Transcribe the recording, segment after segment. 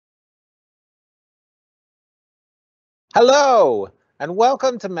Hello, and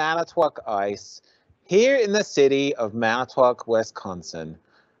welcome to Manitowoc Ice, here in the city of Manitowoc, Wisconsin.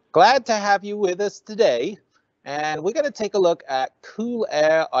 Glad to have you with us today, and we're going to take a look at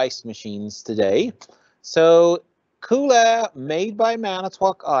Koolaire ice machines today. So, Koolaire, made by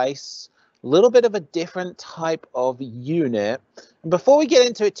Manitowoc Ice, a little bit of a different type of unit. And before we get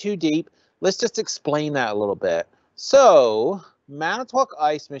into it too deep, let's just explain that a little bit. So, Manitowoc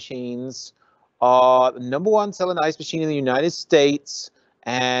ice machines are the #1 selling ice machine in the United States,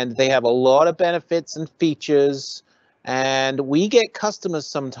 and they have a lot of benefits and features. And we get customers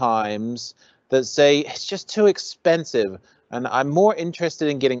sometimes that say it's just too expensive, and I'm more interested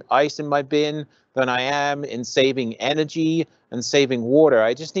in getting ice in my bin than I am in saving energy and saving water.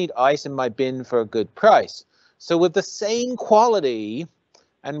 I just need ice in my bin for a good price. So with the same quality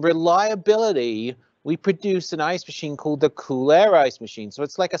and reliability, we produce an ice machine called the Koolaire ice machine. So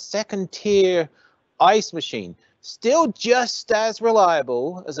it's like a second tier ice machine. Still just as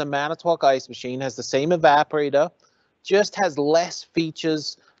reliable as a Manitowoc ice machine, has the same evaporator, just has less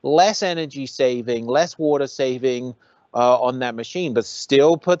features, less energy saving, less water saving on that machine, but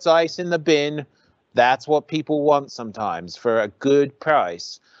still puts ice in the bin. That's what people want sometimes for a good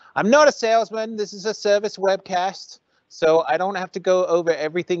price. I'm not a salesman. This is a service webcast, so I don't have to go over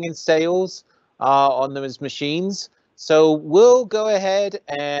everything in sales on those machines. So we'll go ahead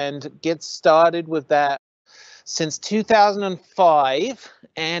and get started with that. Since 2005,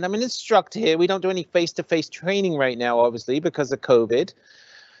 and I'm an instructor here. We don't do any face-to-face training right now, obviously, because of COVID.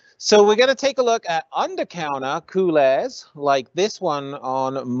 So we're going to take a look at Undercounter Koolaire's, like this one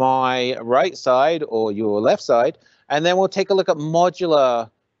on my right side or your left side, and then we'll take a look at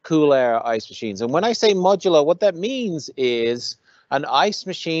Modular Koolaire ice machines. And when I say modular, what that means is an ice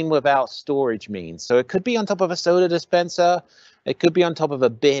machine without storage means. So it could be on top of a soda dispenser, it could be on top of a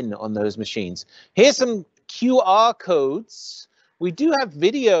bin on those machines. Here's some QR codes. We do have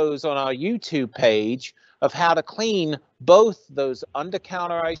videos on our YouTube page of how to clean both those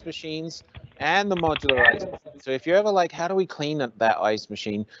Undercounter ice machines and the modular ice machine. So if you're ever like, how do we clean that ice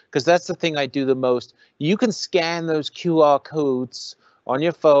machine? Because that's the thing I do the most. You can scan those QR codes on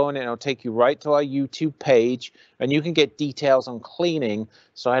your phone and it'll take you right to our YouTube page, and you can get details on cleaning,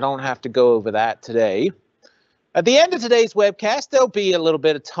 so I don't have to go over that today. At the end of today's webcast, there'll be a little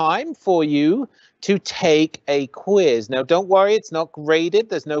bit of time for you to take a quiz. Now, don't worry, it's not graded.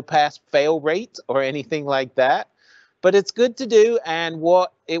 There's no pass-fail rate or anything like that, but it's good to do, and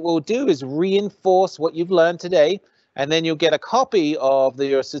what it will do is reinforce what you've learned today, and then you'll get a copy of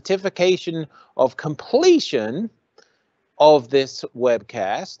your certification of completion of this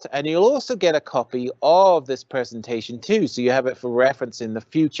webcast, and you'll also get a copy of this presentation too, so you have it for reference in the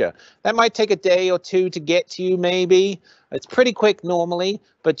future. That might take a day or two to get to you, maybe. It's pretty quick normally,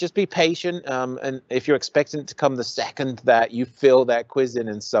 but just be patient, and if you're expecting it to come the second that you fill that quiz in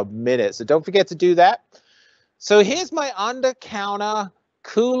and submit it. So don't forget to do that. So here's my Undercounter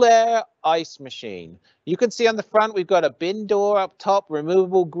Koolaire ice machine. You can see on the front we've got a bin door up top,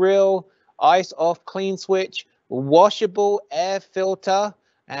 removable grill, ice off clean switch, washable air filter,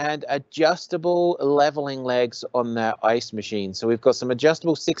 and adjustable leveling legs on that ice machine. So we've got some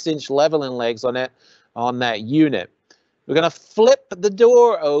adjustable 6-inch leveling legs on it, on that unit. We're going to flip the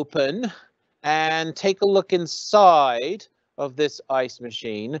door open and take a look inside of this ice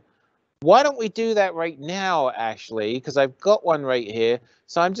machine. Why don't we do that right now, actually, because I've got one right here.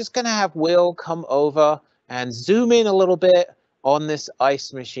 So I'm just going to have Will come over and zoom in a little bit on this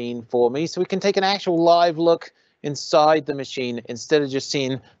ice machine for me, so we can take an actual live look inside the machine instead of just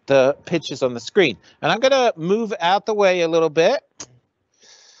seeing the pictures on the screen. And I'm going to move out the way a little bit,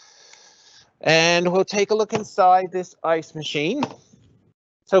 and we'll take a look inside this ice machine.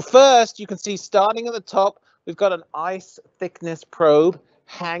 So first, you can see starting at the top, we've got an ice thickness probe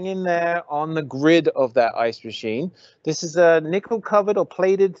hanging there on the grid of that ice machine. This is a nickel covered or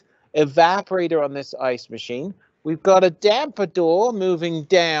plated evaporator on this ice machine. We've got a damper door moving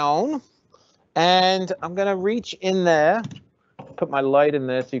down, and I'm going to reach in there, put my light in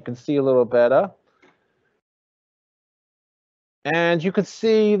there so you can see a little better. And you can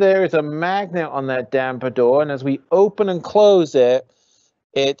see there is a magnet on that damper door, and as we open and close it,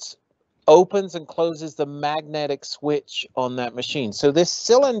 it opens and closes the magnetic switch on that machine. So this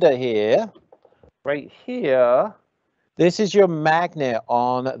cylinder here, right here, this is your magnet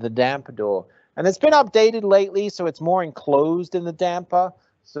on the damper door. And it's been updated lately, so it's more enclosed in the damper.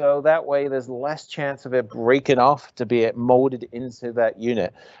 So that way there's less chance of it breaking off to be molded into that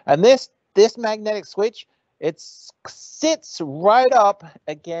unit. And this magnetic switch, it sits right up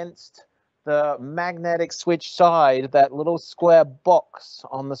against the magnetic switch side, that little square box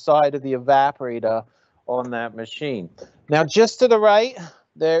on the side of the evaporator on that machine. Now, just to the right,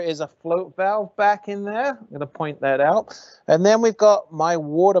 there is a float valve back in there. I'm going to point that out. And then we've got my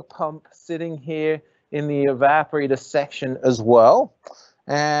water pump sitting here in the evaporator section as well.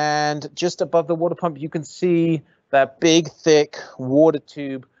 And just above the water pump, you can see that big, thick water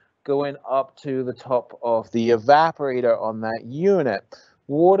tube going up to the top of the evaporator on that unit.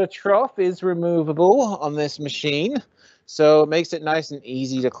 Water trough is removable on this machine, so it makes it nice and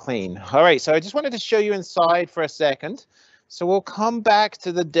easy to clean. All right, so I just wanted to show you inside for a second. So we'll come back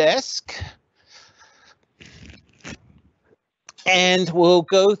to the desk and we'll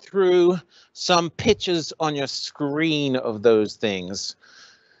go through some pictures on your screen of those things.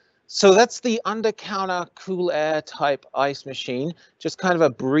 So that's the Undercounter Koolaire type ice machine, just kind of a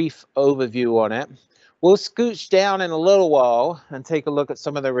brief overview on it. We'll scooch down in a little while and take a look at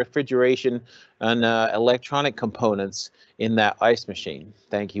some of the refrigeration and electronic components in that ice machine.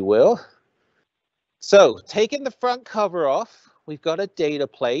 Thank you, Will. So taking the front cover off, we've got a data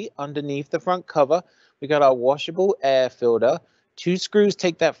plate underneath the front cover. We got our washable air filter. 2 screws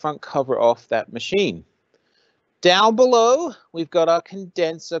take that front cover off that machine. Down below, we've got our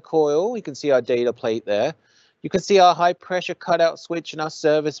condenser coil. You can see our data plate there. You can see our high pressure cutout switch and our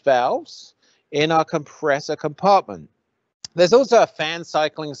service valves in our compressor compartment. There's also a fan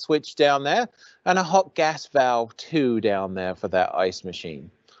cycling switch down there and a hot gas valve too down there for that ice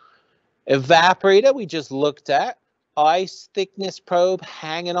machine. Evaporator we just looked at. Ice thickness probe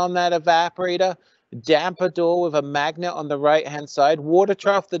hanging on that evaporator. Damper door with a magnet on the right hand side. Water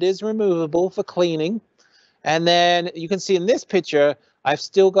trough that is removable for cleaning. And then you can see in this picture, I've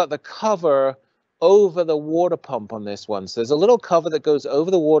still got the cover over the water pump on this one. So there's a little cover that goes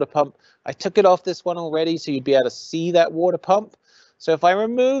over the water pump. I took it off this one already, so you'd be able to see that water pump. So if I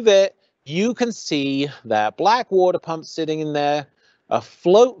remove it, you can see that black water pump sitting in there, a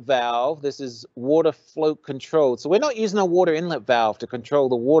float valve. This is water float controlled. So we're not using a water inlet valve to control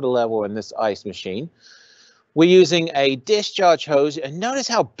the water level in this ice machine. We're using a discharge hose, and notice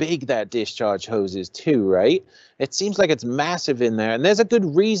how big that discharge hose is too, right? It seems like it's massive in there, and there's a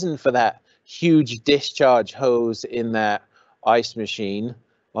good reason for that huge discharge hose in that ice machine,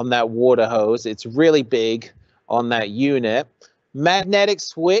 on that water hose. It's really big on that unit. Magnetic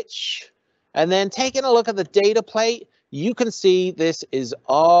switch, and then taking a look at the data plate, you can see this is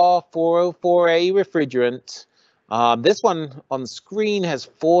R404A refrigerant. This one on the screen has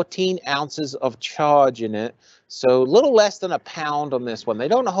 14 ounces of charge in it, so a little less than a pound on this one. They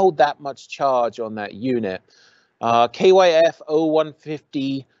don't hold that much charge on that unit. KYF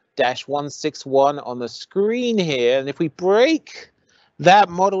 0150-161 on the screen here, and if we break that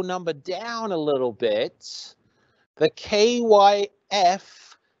model number down a little bit, the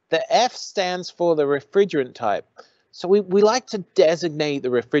KYF, the F stands for the refrigerant type. So we like to designate the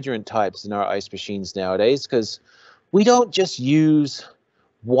refrigerant types in our ice machines nowadays because we don't just use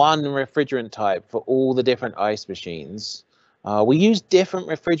one refrigerant type for all the different ice machines. We use different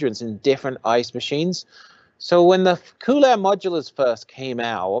refrigerants in different ice machines. So when the Koolaire modulars first came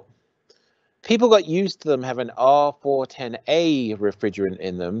out, people got used to them having R410A refrigerant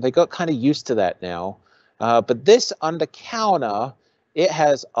in them. They got kind of used to that now. But this Undercounter, it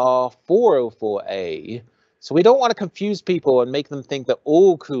has R404A. So we don't want to confuse people and make them think that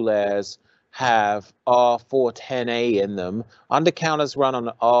all Koolaires have R410A in them. Undercounters run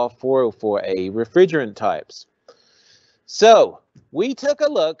on R404A refrigerant types. So we took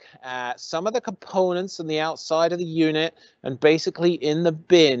a look at some of the components on the outside of the unit and basically in the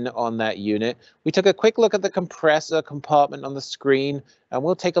bin on that unit. We took a quick look at the compressor compartment on the screen, and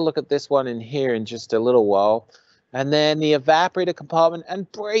we'll take a look at this one in here in just a little while. And then the evaporator compartment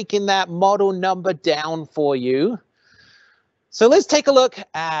and breaking that model number down for you. So let's take a look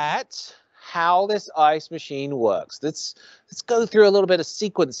at how this ice machine works. Let's go through a little bit of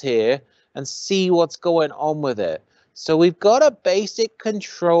sequence here and see what's going on with it. So we've got a basic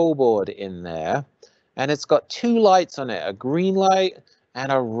control board in there, and it's got 2 lights on it, a green light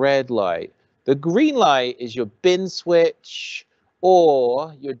and a red light. The green light is your bin switch,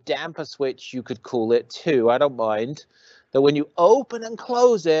 or your damper switch, you could call it too, I don't mind. That when you open and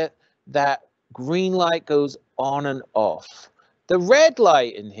close it, that green light goes on and off. The red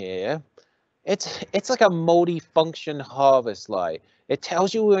light in here, it's like a multi-function harvest light. It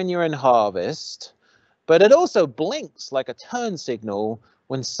tells you when you're in harvest, but it also blinks like a turn signal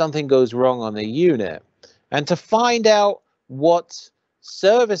when something goes wrong on the unit. And to find out what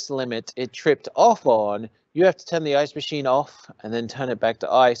service limit it tripped off on, you have to turn the ice machine off and then turn it back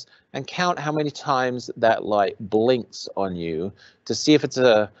to ice and count how many times that light blinks on you to see if it's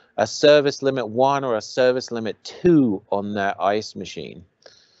a service limit 1 or a service limit 2 on that ice machine.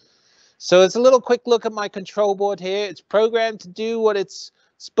 So it's a little quick look at my control board here. It's programmed to do what it's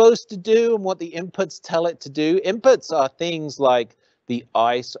supposed to do and what the inputs tell it to do. Inputs are things like the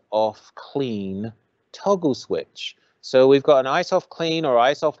ICE off clean toggle switch. So we've got an ICE off clean or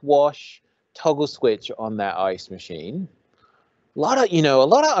ICE off wash toggle switch on that ICE machine. A lot of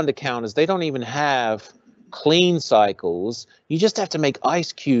undercounters, they don't even have clean cycles. You just have to make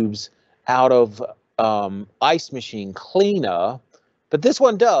ice cubes out of ice machine cleaner. But this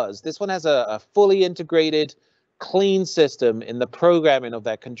one does. This one has a fully integrated clean system in the programming of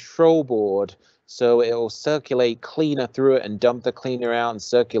that control board. So it will circulate cleaner through it and dump the cleaner out and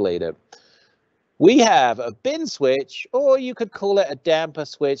circulate it. We have a bin switch, or you could call it a damper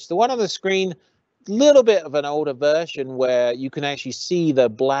switch. The one on the screen, little bit of an older version where you can actually see the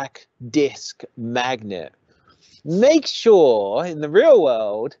black disc magnet. Make sure in the real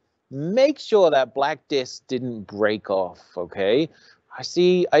world, make sure that black disc didn't break off, okay?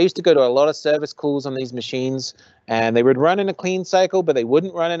 I used to go to a lot of service calls on these machines and they would run in a clean cycle, but they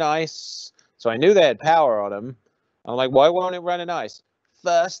wouldn't run in ice. So I knew they had power on them. I'm like, why won't it run in ice?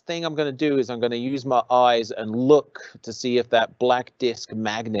 First thing I'm going to do is I'm going to use my eyes and look to see if that black disc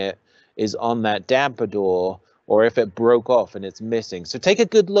magnet is on that damper door or if it broke off and it's missing. So take a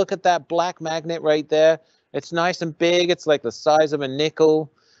good look at that black magnet right there. It's nice and big. It's like the size of a nickel.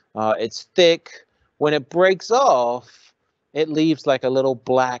 It's thick. When it breaks off, it leaves like a little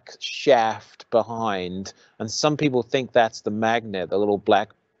black shaft behind. And some people think that's the magnet, the little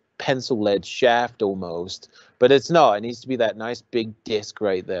black pencil lead shaft almost, but it's not. It needs to be that nice big disc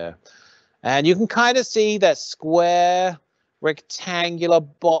right there. And you can kind of see that square rectangular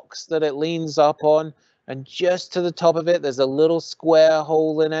box that it leans up on, and just to the top of it there's a little square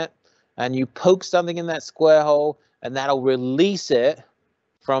hole in it, and you poke something in that square hole and that'll release it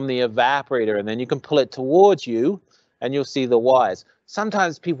from the evaporator, and then you can pull it towards you and you'll see the wires.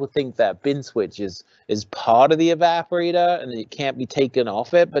 Sometimes people think that bin switch is part of the evaporator and it can't be taken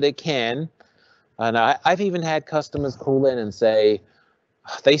off it, but it can. And I've even had customers call in and say,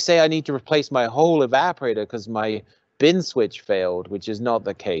 they say I need to replace my whole evaporator because my bin switch failed, which is not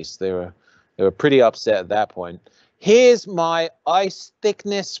the case. They were pretty upset at that point. Here's my ice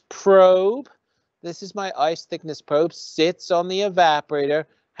thickness probe. This is my ice thickness probe. Sits on the evaporator,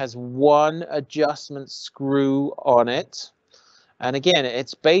 has one adjustment screw on it. And again,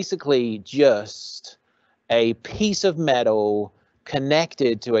 it's basically just a piece of metal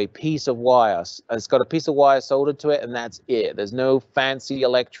connected to a piece of wire. It's got a piece of wire soldered to it, and that's it. There's no fancy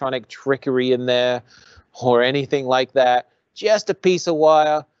electronic trickery in there or anything like that. Just a piece of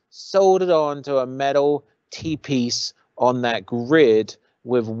wire soldered onto a metal T-piece on that grid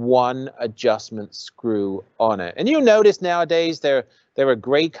with one adjustment screw on it. And you'll notice nowadays they're a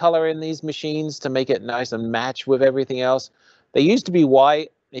gray color in these machines to make it nice and match with everything else. They used to be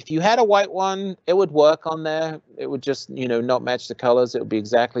white. If you had a white one, it would work on there. It would just, not match the colors. It would be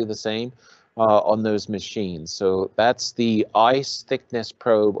exactly the same on those machines. So that's the ice thickness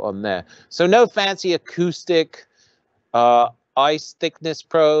probe on there. So no fancy acoustic ice thickness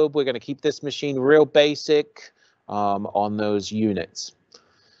probe. We're going to keep this machine real basic on those units.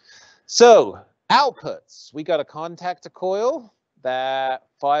 So outputs, we got a contactor coil that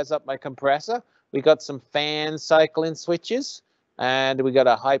fires up my compressor. We got some fan cycling switches, and we got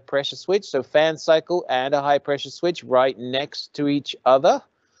a high pressure switch. So fan cycle and a high pressure switch right next to each other.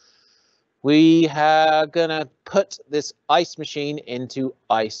 We are gonna put this ice machine into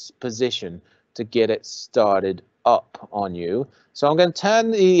ice position to get it started up on you. So I'm going to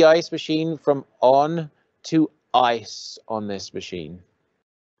turn the ice machine from on to ice on this machine.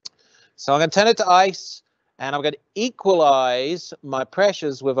 So I'm going to turn it to ice, and I'm going to equalize my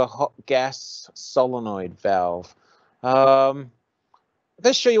pressures with a hot gas solenoid valve.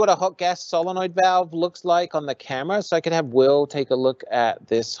 Let's show you what a hot gas solenoid valve looks like on the camera. So I can have Will take a look at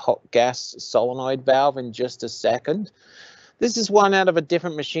this hot gas solenoid valve in just a second. This is one out of a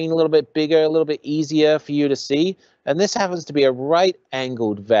different machine, a little bit bigger, a little bit easier for you to see. And this happens to be a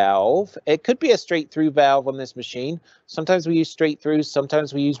right-angled valve. It could be a straight-through valve on this machine. Sometimes we use straight-through,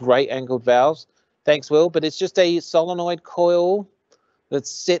 sometimes we use right-angled valves. Thanks, Will. But it's just a solenoid coil that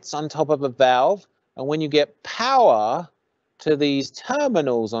sits on top of a valve. And when you get power to these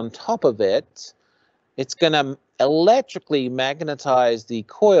terminals on top of it, it's going to electrically magnetize the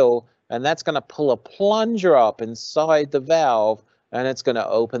coil, and that's going to pull a plunger up inside the valve, and it's going to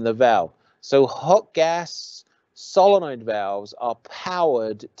open the valve. So hot gas solenoid valves are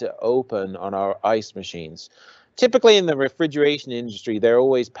powered to open on our ice machines. Typically in the refrigeration industry, they're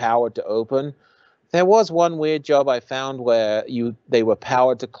always powered to open. There was one weird job I found where they were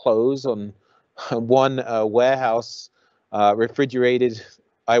powered to close on one warehouse refrigerated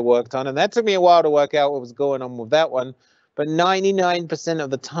I worked on, and that took me a while to work out what was going on with that one. But 99% of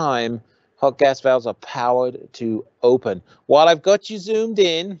the time, hot gas valves are powered to open. While I've got you zoomed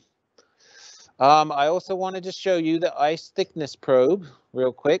in, I also wanted to show you the ice thickness probe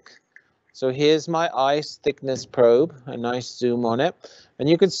real quick. So here's my ice thickness probe, a nice zoom on it. And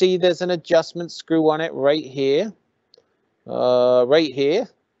you can see there's an adjustment screw on it right here. Right here.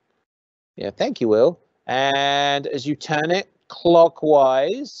 Yeah, thank you, Will. And as you turn it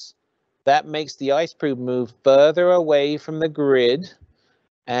clockwise, that makes the ice probe move further away from the grid,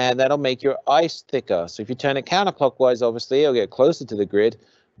 and that'll make your ice thicker. So if you turn it counterclockwise, obviously, it'll get closer to the grid.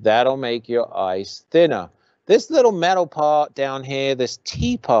 That'll make your ice thinner. This little metal part down here, this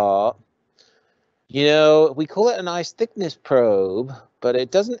T part, you know, we call it an ice thickness probe, but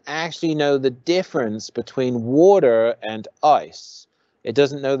it doesn't actually know the difference between water and ice. It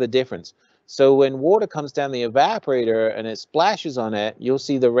doesn't know the difference. So when water comes down the evaporator and it splashes on it, you'll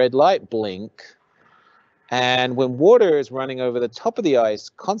see the red light blink. And when water is running over the top of the ice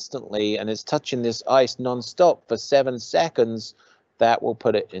constantly and is touching this ice nonstop for 7 seconds, that will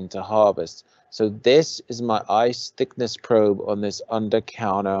put it into harvest. So this is my ice thickness probe on this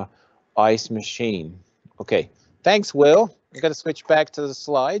Undercounter ice machine. Okay, thanks, Will. I'm going to switch back to the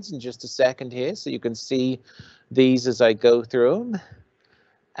slides in just a second here so you can see these as I go through them.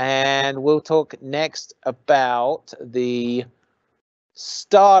 And we'll talk next about the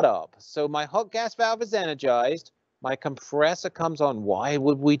startup. So my hot gas valve is energized. My compressor comes on. Why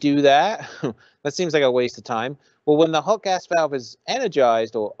would we do that? That seems like a waste of time. Well, when the hot gas valve is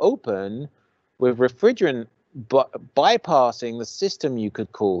energized or open with refrigerant bypassing the system, you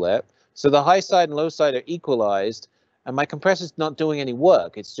could call it. So the high side and low side are equalized, and my compressor's not doing any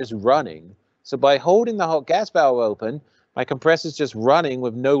work. It's just running. So by holding the hot gas valve open, my compressor's just running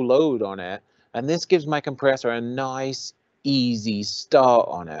with no load on it, and this gives my compressor a nice, easy start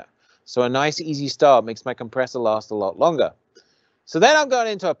on it. So a nice, easy start makes my compressor last a lot longer. So then I'm going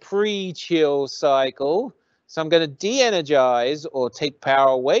into a pre-chill cycle. So I'm going to de-energize or take power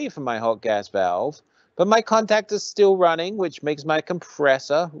away from my hot gas valve, but my contactor is still running, which makes my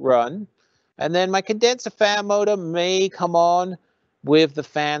compressor run. And then my condenser fan motor may come on with the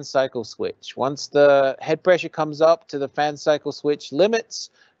fan cycle switch. Once the head pressure comes up to the fan cycle switch limits,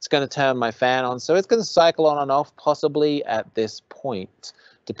 it's going to turn my fan on. So it's going to cycle on and off possibly at this point,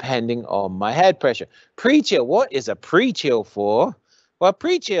 depending on my head pressure. Pre-chill, what is a pre-chill for? Well,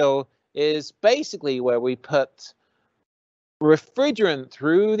 pre-chill is basically where we put refrigerant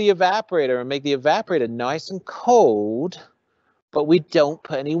through the evaporator and make the evaporator nice and cold, but we don't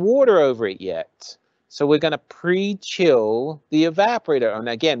put any water over it yet. So we're going to pre-chill the evaporator. And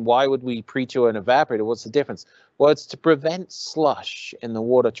again, why would we pre-chill an evaporator? What's the difference? Well, it's to prevent slush in the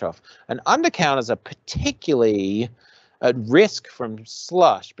water trough. And undercounters are particularly at risk from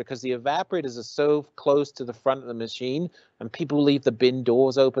slush because the evaporators are so close to the front of the machine, and people leave the bin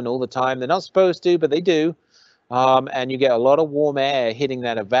doors open all the time. They're not supposed to, but they do. And you get a lot of warm air hitting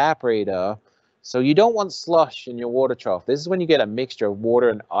that evaporator. So you don't want slush in your water trough. This is when you get a mixture of water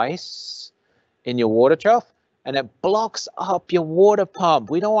and ice in your water trough, and it blocks up your water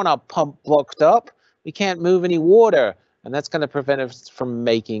pump. We don't want our pump blocked up. We can't move any water, and that's going to prevent us from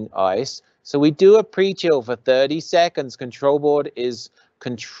making ice. So we do a pre-chill for 30 seconds. Control board is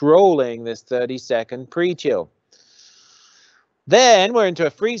controlling this 30-second pre-chill. Then we're into a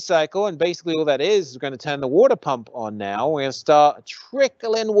freeze cycle, and basically all that is we're going to turn the water pump on now. We're going to start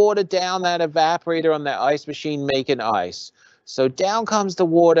trickling water down that evaporator on that ice machine making ice. So down comes the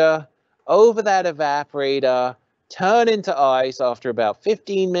water over that evaporator, turn into ice after about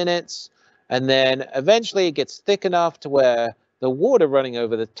 15 minutes, and then eventually it gets thick enough to where the water running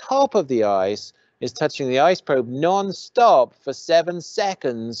over the top of the ice is touching the ice probe non-stop for 7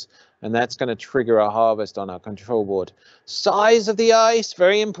 seconds, and that's going to trigger a harvest on our control board. Size of the ice,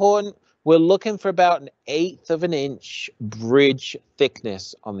 very important. We're looking for about 1/8 of an inch bridge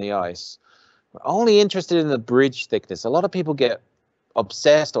thickness on the ice. We're only interested in the bridge thickness. A lot of people get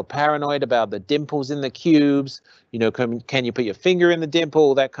obsessed or paranoid about the dimples in the cubes. You know, can you put your finger in the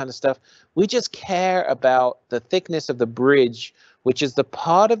dimple, that kind of stuff. We just care about the thickness of the bridge, which is the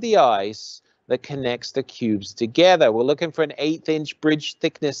part of the ice that connects the cubes together. We're looking for an 1/8 inch bridge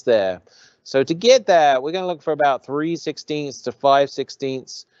thickness there. So to get that, we're going to look for about 3/16 to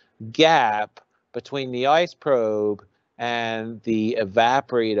 5/16 gap between the ice probe and the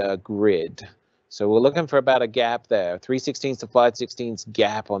evaporator grid. So we're looking for about a gap there, 3/16 to 5/16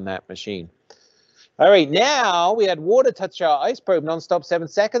 gap on that machine. All right, now we had water touch our ice probe nonstop 7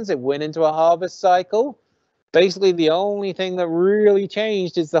 seconds. It went into a harvest cycle. Basically, the only thing that really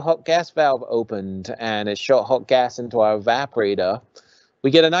changed is the hot gas valve opened and it shot hot gas into our evaporator. We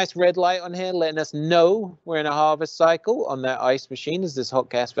get a nice red light on here letting us know we're in a harvest cycle on that ice machine as this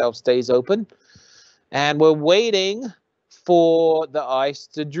hot gas valve stays open. And we're waiting for the ice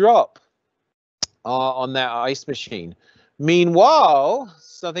to drop on that ice machine. Meanwhile,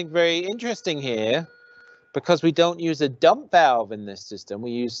 something very interesting here, because we don't use a dump valve in this system,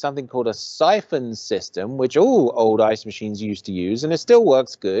 we use something called a siphon system, which all old ice machines used to use, and it still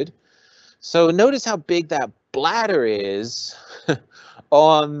works good. So notice how big that bladder is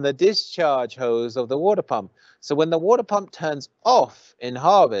on the discharge hose of the water pump. So when the water pump turns off in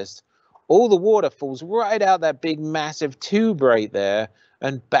harvest, all the water falls right out that big massive tube right there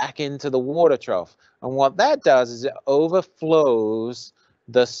and back into the water trough. And what that does is it overflows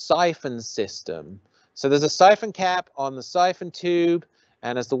the siphon system. So there's a siphon cap on the siphon tube,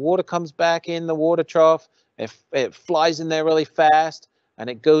 and as the water comes back in the water trough, it flies in there really fast, and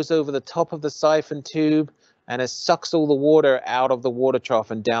it goes over the top of the siphon tube, and it sucks all the water out of the water trough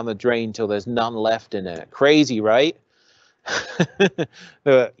and down the drain till there's none left in it. Crazy, right?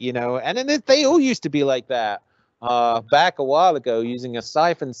 You know, and then they all used to be like that back a while ago using a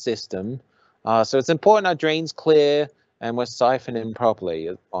siphon system. So it's important our drain's clear and we're siphoning properly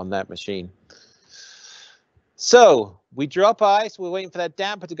on that machine. So we drop ice, we're waiting for that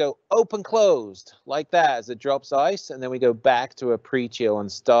damper to go open closed like that as it drops ice, and then we go back to a pre-chill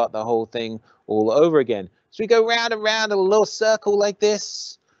and start the whole thing all over again. So we go round and round in a little circle like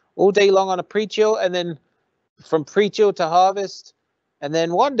this all day long on a pre-chill, and then from pre-chill to harvest, and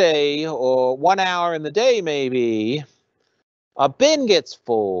then one day or 1 hour in the day maybe, our bin gets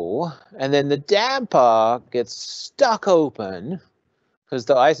full, and then the damper gets stuck open because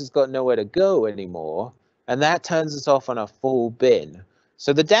the ice has got nowhere to go anymore. And that turns us off on a full bin.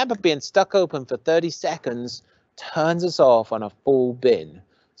 So the damper being stuck open for 30 seconds turns us off on a full bin.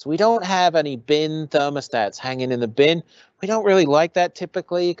 So we don't have any bin thermostats hanging in the bin. We don't really like that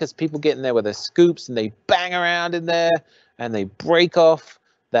typically because people get in there with their scoops and they bang around in there and they break off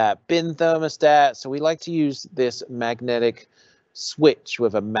that bin thermostat. So we like to use this magnetic switch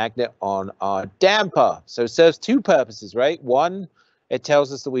with a magnet on our damper. So it serves two purposes, right? One, it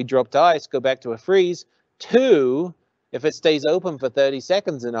tells us that we dropped ice, go back to a freeze. Two, if it stays open for 30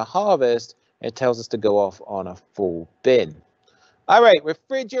 seconds in a harvest, it tells us to go off on a full bin. All right,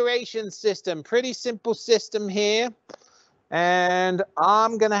 refrigeration system, pretty simple system here. And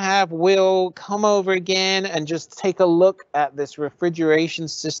I'm gonna have Will come over again and just take a look at this refrigeration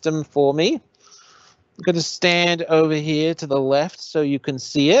system for me. I'm gonna stand over here to the left so you can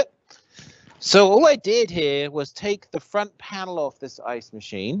see it. So all I did here was take the front panel off this ice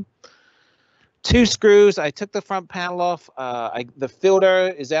machine. 2 screws, I took the front panel off. The filter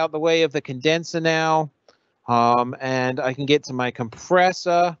is out the way of the condenser now. And I can get to my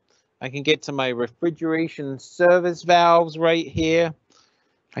compressor. I can get to my refrigeration service valves right here.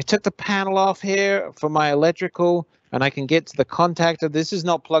 I took the panel off here for my electrical, and I can get to the contactor. This is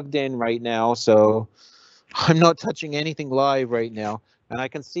not plugged in right now, so I'm not touching anything live right now. And I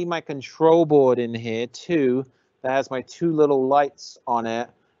can see my control board in here too. That has my 2 little lights on it.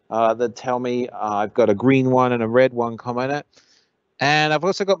 That tell me I've got a green one and a red one coming in it. And I've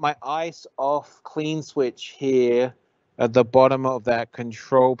also got my ice off clean switch here at the bottom of that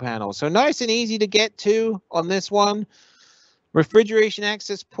control panel. So nice and easy to get to on this one. Refrigeration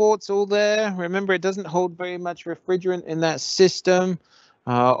access ports all there. Remember, it doesn't hold very much refrigerant in that system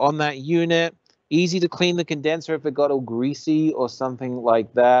on that unit. Easy to clean the condenser if it got all greasy or something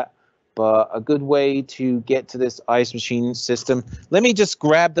like that. But a good way to get to this ice machine system. Let me just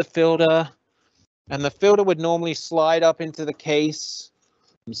grab the filter, and the filter would normally slide up into the case.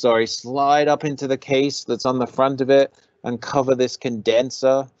 I'm sorry, slide up into the case that's on the front of it and cover this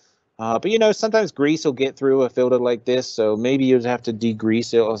condenser. But you know, sometimes grease will get through a filter like this, so maybe you'd have to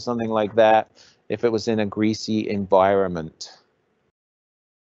degrease it or something like that if it was in a greasy environment.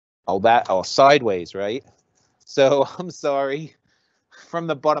 Oh, sideways, right? So I'm sorry. From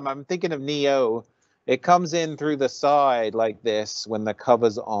the bottom, I'm thinking of Neo. It comes in through the side like this when the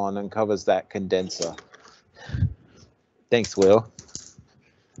cover's on and covers that condenser. Thanks, Will.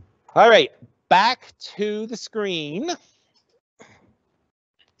 All right, back to the screen.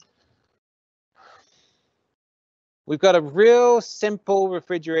 We've got a real simple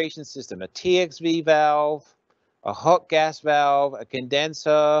refrigeration system, a TXV valve, a hot gas valve, a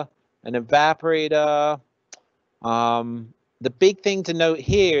condenser, an evaporator. The big thing to note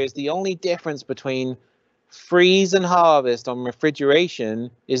here is the only difference between freeze and harvest on refrigeration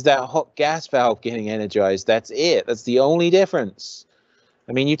is that hot gas valve getting energized. That's it. That's the only difference.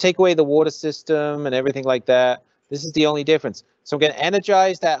 I mean, you take away the water system and everything like that. This is the only difference. So I'm going to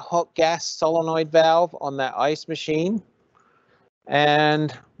energize that hot gas solenoid valve on that ice machine.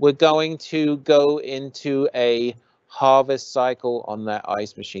 And we're going to go into a harvest cycle on that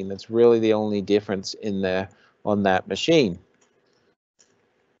ice machine. That's really the only difference in there on that machine.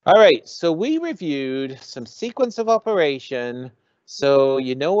 All right, so we reviewed some sequence of operation, so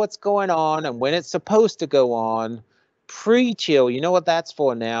you know what's going on and when it's supposed to go on. Pre-chill, you know what that's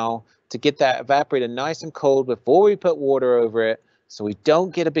for now, to get that evaporator nice and cold before we put water over it, so we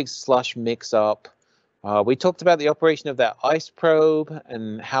don't get a big slush mix-up. We talked about the operation of that ice probe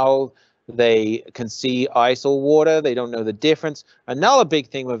and how they can see ice or water. They don't know the difference. Another big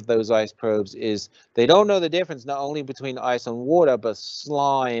thing with those ice probes is they don't know the difference not only between ice and water, but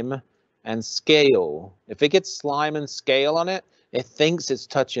slime and scale. If it gets slime and scale on it, it thinks it's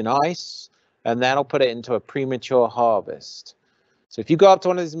touching ice, and that'll put it into a premature harvest. So if you go up to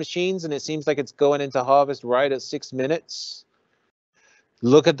one of these machines and it seems like it's going into harvest right at 6 minutes,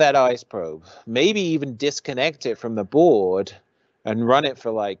 look at that ice probe. Maybe even disconnect it from the board and run it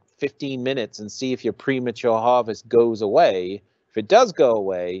for like 15 minutes and see if your premature harvest goes away. If it does go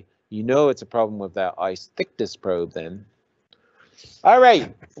away, you know it's a problem with that ice thickness probe then. All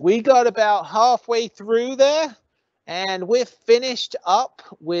right, we got about halfway through there, and we're finished up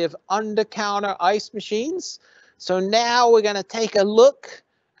with under-counter ice machines. So now we're going to take a look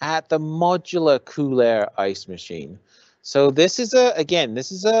at the modular Koolaire ice machine. So this is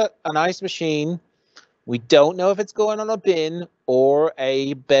an ice machine. We don't know if it's going on a bin or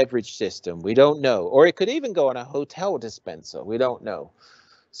a beverage system. We don't know. Or it could even go on a hotel dispenser. We don't know.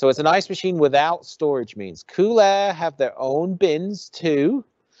 So it's an ice machine without storage means. Koolaire have their own bins too.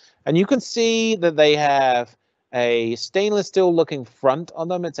 And you can see that they have a stainless steel looking front on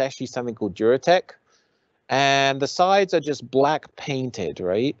them. It's actually something called Duratec. And the sides are just black painted,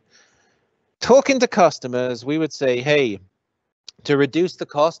 right? Talking to customers, we would say, hey, to reduce the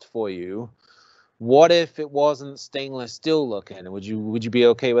cost for you, what if it wasn't stainless steel looking? Would you be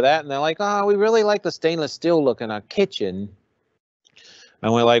okay with that? And they're like, oh, we really like the stainless steel look in our kitchen.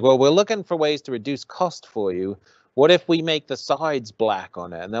 And we're like, well, we're looking for ways to reduce cost for you. What if we make the sides black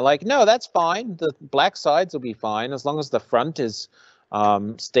on it? And they're like, no, that's fine. The black sides will be fine as long as the front is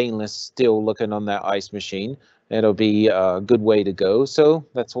stainless steel looking on that ice machine. It'll be a good way to go. So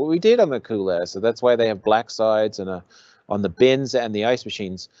that's what we did on the Koolaire. So that's why they have black sides and on the bins and the ice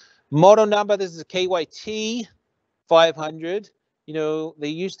machines. Model number, this is a KYT 500. You know, they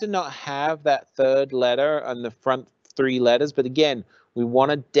used to not have that third letter on the front 3 letters, but again, we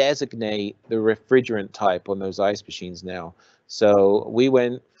want to designate the refrigerant type on those ice machines now. So we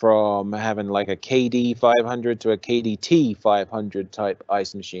went from having like a KD 500 to a KDT 500 type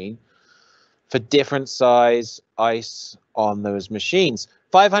ice machine for different size ice on those machines.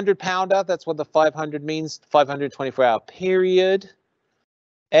 500 pounder, that's what the 500 means, 500 24-hour period.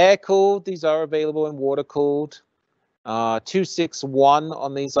 Air cooled, these are available in water cooled. 261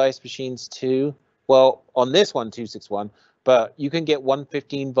 on these ice machines too. Well, on this one, 261, but you can get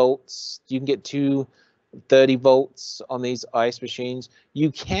 115 volts. You can get 230 volts on these ice machines.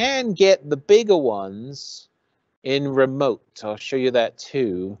 You can get the bigger ones in remote. I'll show you that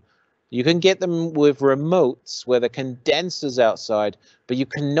too. You can get them with remotes where the condenser's outside, but you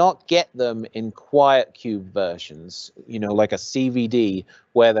cannot get them in quiet cube versions, you know, like a CVD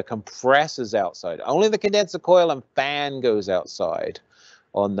where the compressor's outside. Only the condenser coil and fan goes outside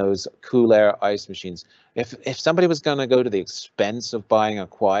on those Koolaire ice machines. If somebody was going to go to the expense of buying a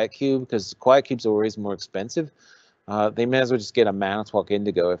quiet cube, because quiet cubes are always more expensive, they may as well just get a Manitowoc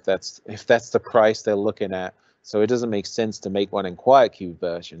Indigo if that's the price they're looking at. So it doesn't make sense to make one in quiet cube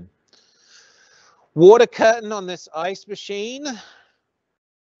version. Water curtain on this ice machine.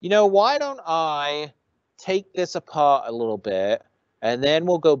 You know, why don't I take this apart a little bit and then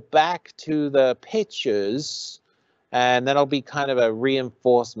we'll go back to the pictures and that'll be kind of a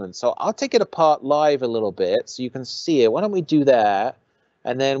reinforcement. So I'll take it apart live a little bit so you can see it. Why don't we do that?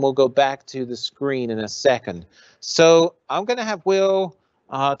 And then we'll go back to the screen in a second. So I'm going to have Will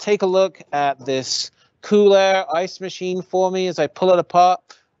take a look at this Koolaire ice machine for me as I pull it apart.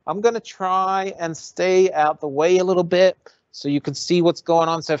 I'm going to try and stay out the way a little bit so you can see what's going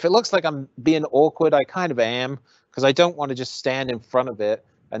on. So if it looks like I'm being awkward, I kind of am, because I don't want to just stand in front of it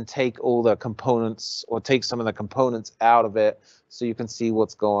and take all the components or take some of the components out of it so you can see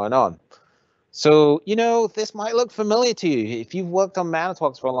what's going on. So, you know, this might look familiar to you. If you've worked on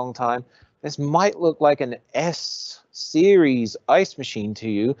Manitowocs for a long time, this might look like an S series ice machine to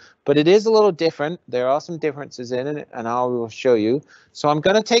you, but it is a little different. There are some differences in it, and I will show you. So I'm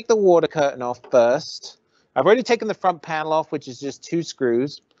going to take the water curtain off first. I've already taken the front panel off, which is just 2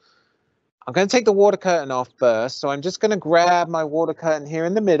 screws. I'm going to take the water curtain off first. So I'm just going to grab my water curtain here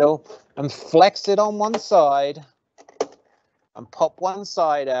in the middle and flex it on one side. and pop one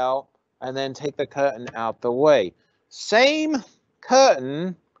side out and then take the curtain out the way. Same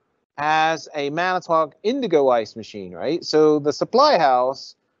curtain as a Manitowoc Indigo ice machine, right? So the supply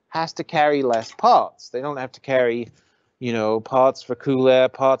house has to carry less parts. They don't have to carry, you know, parts for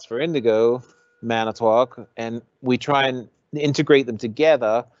Koolaire, parts for Indigo, Manitowoc, and we try and integrate them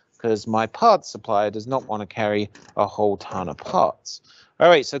together because my parts supplier does not want to carry a whole ton of parts. All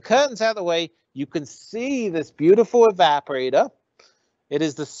right, so curtains out the way. You can see this beautiful evaporator. It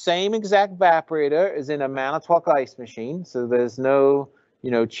is the same exact evaporator as in a Manitowoc ice machine, so there's no, you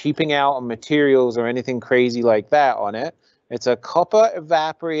know, cheaping out on materials or anything crazy like that on it. It's a copper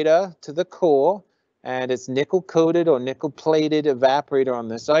evaporator to the core, and it's nickel coated or nickel plated evaporator on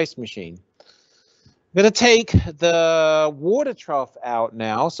this ice machine. I'm going to take the water trough out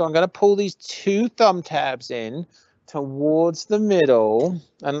now. So I'm going to pull these two thumb tabs in towards the middle.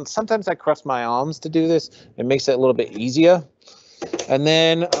 And sometimes I cross my arms to do this. It makes it a little bit easier. And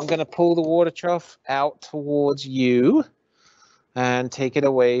then I'm going to pull the water trough out towards you and take it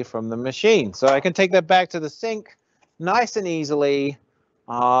away from the machine. So I can take that back to the sink nice and easily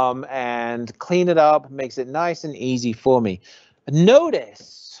and clean it up. Makes it nice and easy for me.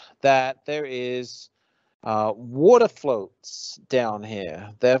 Notice that there is water floats down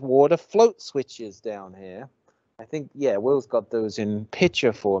here. There are water float switches down here. I think, yeah, Will's got those in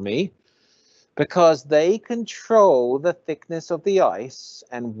picture for me because they control the thickness of the ice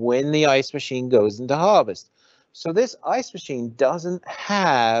and when the ice machine goes into harvest. So this ice machine doesn't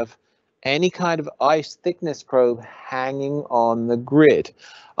have any kind of ice thickness probe hanging on the grid.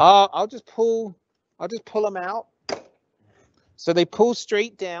 I'll just pull them out. So they pull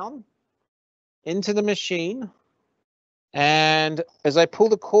straight down into the machine, and as I pull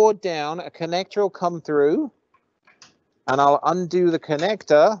the cord down, a connector will come through, and I'll undo the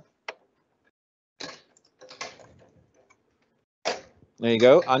connector. There you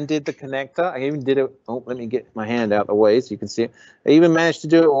go, undid the connector. I even did it, oh, let me get my hand out of the way so you can see it. I even managed to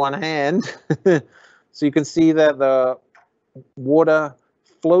do it with one hand. So you can see that the water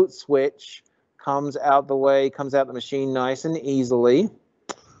float switch comes out the way, comes out the machine nice and easily.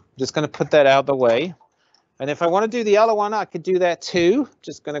 I'm just going to put that out the way. And if I want to do the other one, I could do that too.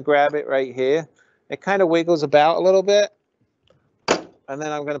 Just going to grab it right here. It kind of wiggles about a little bit. And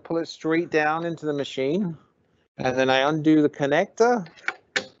then I'm going to pull it straight down into the machine. And then I undo the connector.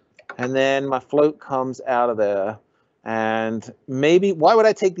 And then my float comes out of there. And maybe, why would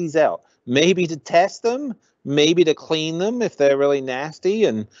I take these out? Maybe to test them. Maybe to clean them if they're really nasty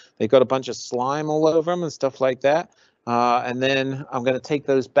and they've got a bunch of slime all over them and stuff like that. And then I'm going to take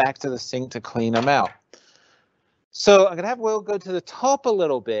those back to the sink to clean them out. So I'm going to have Will go to the top a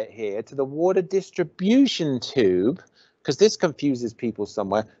little bit here to the water distribution tube because this confuses people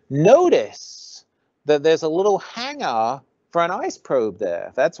somewhere. Notice that there's a little hanger for an ice probe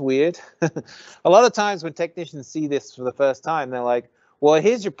there. That's weird. A lot of times when technicians see this for the first time, they're like, well,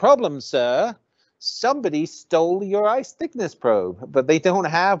 here's your problem, sir. Somebody stole your ice thickness probe, but they don't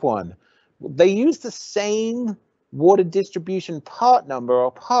have one. They use the same water distribution part number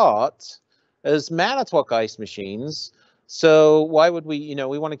or part as Manitowoc ice machines. So why would we, you know,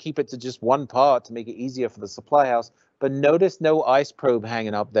 we want to keep it to just one part to make it easier for the supply house. But notice no ice probe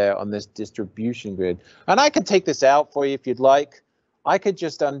hanging up there on this distribution grid. And I can take this out for you if you'd like. I could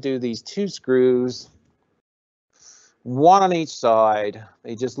just undo these two screws, one on each side.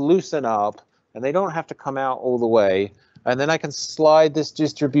 They just loosen up. And they don't have to come out all the way. And then I can slide this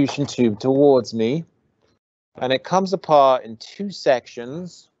distribution tube towards me. And it comes apart in two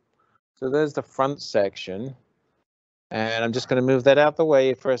sections. So there's the front section. And I'm just going to move that out the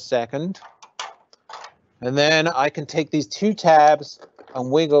way for a second. And then I can take these two tabs and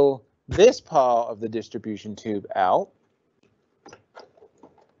wiggle this part of the distribution tube out.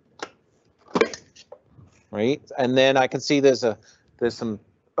 Right? And then I can see there's some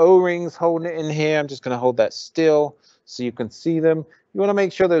O-rings holding it in here. I'm just going to hold that still so you can see them. You want to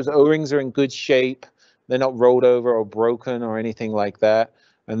make sure those O-rings are in good shape. They're not rolled over or broken or anything like that.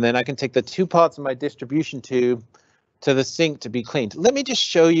 And then I can take the two parts of my distribution tube to the sink to be cleaned. Let me just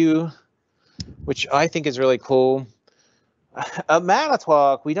show you, which I think is really cool. At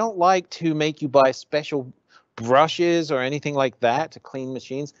Manitowoc, we don't like to make you buy special brushes or anything like that to clean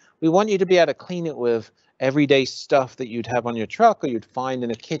machines. We want you to be able to clean it with everyday stuff that you'd have on your truck or you'd find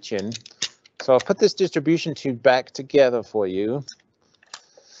in a kitchen. So I'll put this distribution tube back together for you.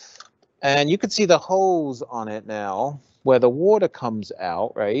 And you can see the holes on it now where the water comes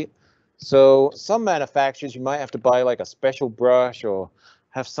out, right? So some manufacturers, you might have to buy like a special brush or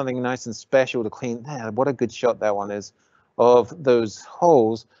have something nice and special to clean. Man, what a good shot that one is of those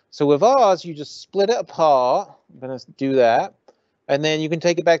holes. So with ours, you just split it apart. I'm going to do that. And then you can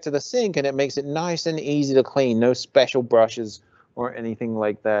take it back to the sink and it makes it nice and easy to clean. No special brushes or anything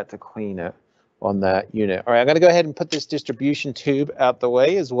like that to clean it on that unit. All right, I'm going to go ahead and put this distribution tube out the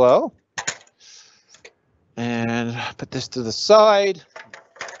way as well. And put this to the side.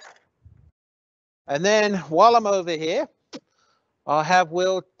 And then while I'm over here,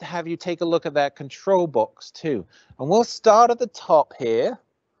 we'll have you take a look at that control box too. And we'll start at the top here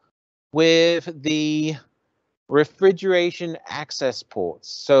with the refrigeration access ports.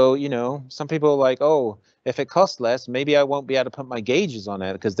 So, you know, some people are like, oh, if it costs less, maybe I won't be able to put my gauges on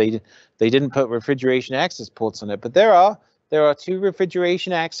it because they didn't put refrigeration access ports on it. But there are 2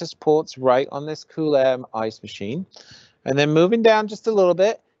 refrigeration access ports right on this Koolaire ice machine. And then moving down just a little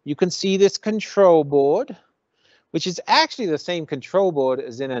bit, you can see this control board, which is actually the same control board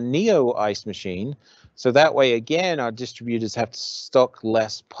as in a Neo ice machine. So that way, again, our distributors have to stock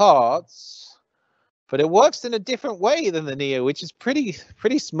less parts. But it works in a different way than the Neo, which is pretty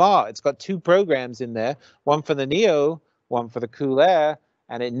smart. It's got 2 programs in there, one for the Neo, one for the Koolaire,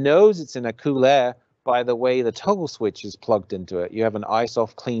 and it knows it's in a Koolaire by the way the toggle switch is plugged into it. You have an ice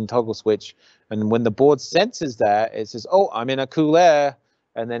off clean toggle switch, and when the board senses that, it says, oh, I'm in a Koolaire,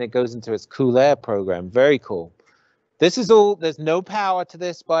 and then it goes into its Koolaire program. Very cool. This is all, there's no power to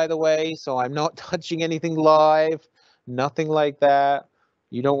this, by the way, so I'm not touching anything live, nothing like that.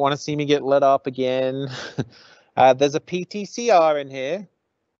 You don't want to see me get lit up again. There's a PTCR in here.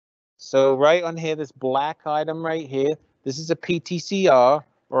 So right on here, this black item right here, this is a PTCR,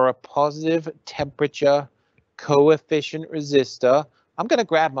 or a positive temperature coefficient resistor. I'm going to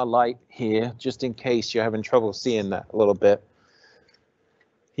grab my light here just in case you're having trouble seeing that a little bit.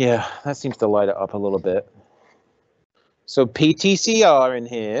 Yeah, that seems to light it up a little bit. So PTCR in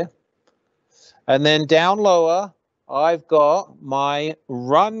here. And then down lower, I've got my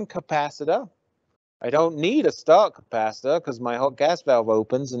run capacitor. I don't need a start capacitor because my hot gas valve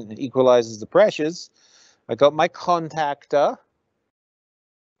opens and equalizes the pressures. I got my contactor.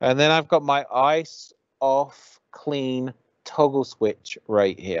 And then I've got my ice off clean toggle switch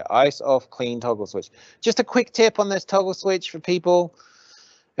right here. Ice off clean toggle switch. Just a quick tip on this toggle switch for people.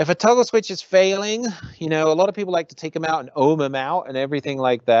 If a toggle switch is failing, you know, a lot of people like to take them out and ohm them out and everything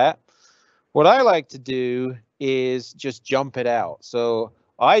like that. What I like to do is just jump it out. So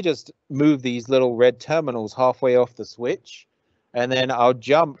I just move these little red terminals halfway off the switch, and then I'll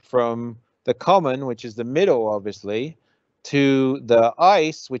jump from the common, which is the middle, obviously, to the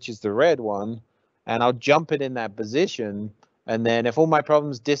ice, which is the red one, and I'll jump it in that position. And then if all my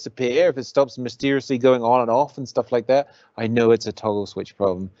problems disappear, if it stops mysteriously going on and off and stuff like that, I know it's a toggle switch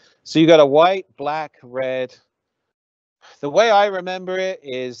problem. So you got a white, black, red. The way I remember it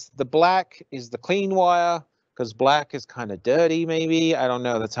is the black is the clean wire because black is kind of dirty, maybe. I don't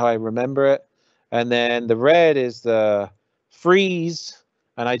know. That's how I remember it. And then the red is the freeze.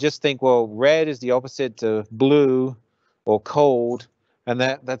 And I just think, well, red is the opposite to blue or cold. And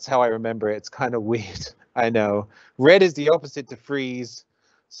that's how I remember it. It's kind of weird. I know. Red is the opposite to freeze.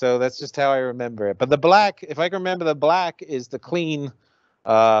 So that's just how I remember it. But the black, if I can remember, the black is the clean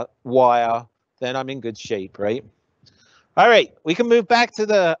wire, then I'm in good shape, right? All right, we can move back to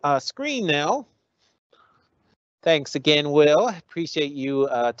the screen now. Thanks again, Will. I appreciate you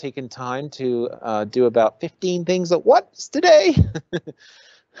taking time to do about 15 things at once today.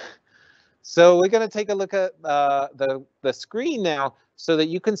 So we're going to take a look at the screen now so that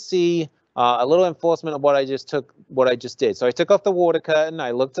you can see a little enforcement of what I just did. So I took off the water curtain.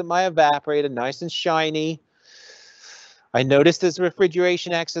 I looked at my evaporator, nice and shiny. I noticed there's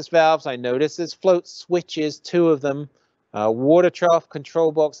refrigeration access valves. I noticed there's float switches, 2 of them. Water trough,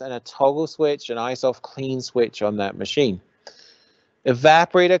 control box, and a toggle switch, an ice off clean switch on that machine.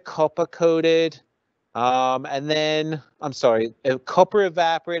 Evaporator copper coated, and then, I'm sorry, a copper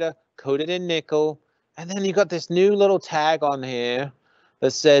evaporator coated in nickel. And then you got this new little tag on here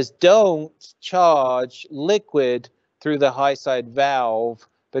that says don't charge liquid through the high side valve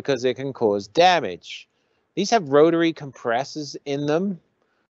because it can cause damage. These have rotary compressors in them.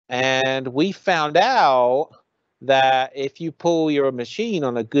 And we found out that if you pull your machine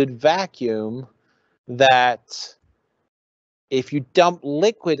on a good vacuum, that if you dump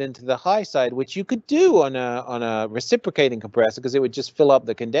liquid into the high side, which you could do on a reciprocating compressor because it would just fill up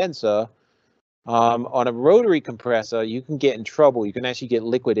the condenser, on a rotary compressor, you can get in trouble. You can actually get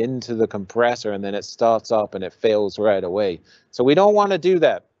liquid into the compressor and then it starts up and it fails right away. So we don't want to do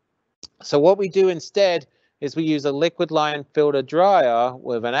that. So what we do instead is we use a liquid line filter dryer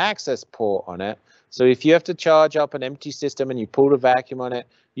with an access port on it. So if you have to charge up an empty system and you pull the vacuum on it,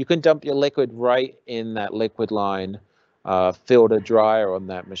 you can dump your liquid right in that liquid line filter dryer on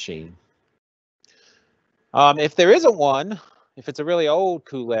that machine. If there isn't one, if it's a really old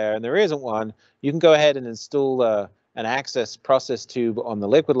Koolaire and there isn't one, you can go ahead and install an access process tube on the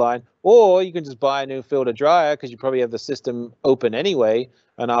liquid line, or you can just buy a new filter dryer because you probably have the system open anyway,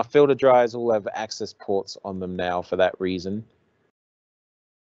 and our filter dryers all have access ports on them now for that reason.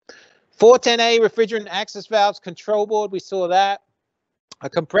 410A refrigerant access valves control board, we saw that. A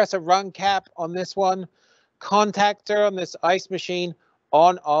compressor run cap on this one, contactor on this ice machine,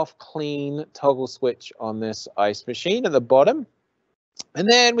 on off clean toggle switch on this ice machine at the bottom. And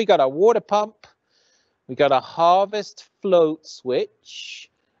then we got a water pump, we got a harvest float switch,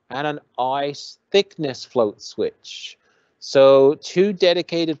 and an ice thickness float switch. So 2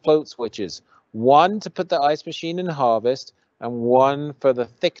 dedicated float switches, one to put the ice machine in harvest and one for the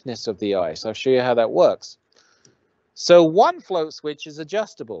thickness of the ice. I'll show you how that works. So one float switch is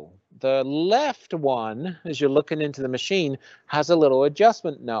adjustable. The left one, as you're looking into the machine, has a little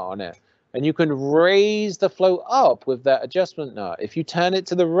adjustment nut on it. And you can raise the float up with that adjustment nut. If you turn it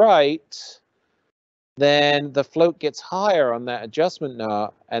to the right, then the float gets higher on that adjustment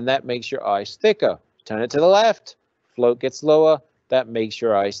nut, and that makes your ice thicker. Turn it to the left, float gets lower, that makes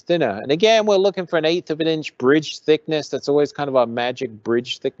your ice thinner. And again, we're looking for an 1/8 of an inch bridge thickness. That's always kind of our magic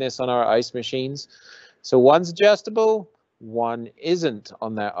bridge thickness on our ice machines. So one's adjustable, one isn't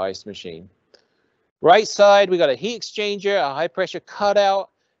on that ice machine. Right side, we got a heat exchanger, a high pressure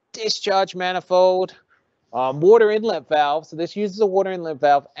cutout, discharge manifold, water inlet valve. So this uses a water inlet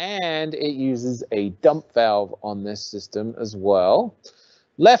valve and it uses a dump valve on this system as well.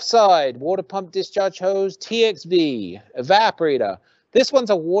 Left side, water pump discharge hose, TXV, evaporator. This one's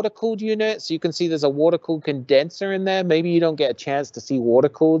a water-cooled unit, so you can see there's a water-cooled condenser in there. Maybe you don't get a chance to see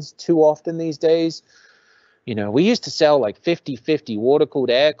water-cooled too often these days. You know, we used to sell like 50-50 water-cooled,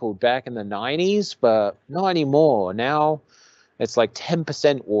 air-cooled back in the 90s, but not anymore. Now it's like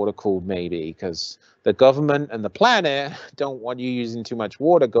 10% water-cooled maybe, because the government and the planet don't want you using too much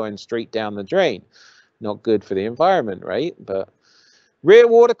water going straight down the drain. Not good for the environment, right? But rear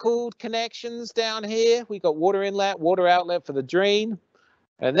water cooled connections down here. We got water inlet, water outlet for the drain.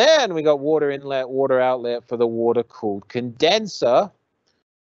 And then we got water inlet, water outlet for the water cooled condenser.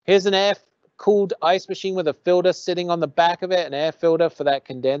 Here's an air cooled ice machine with a filter sitting on the back of it, an air filter for that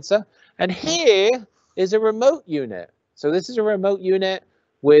condenser. And here is a remote unit. So this is a remote unit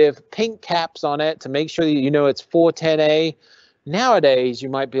with pink caps on it to make sure that you know it's 410A. Nowadays, you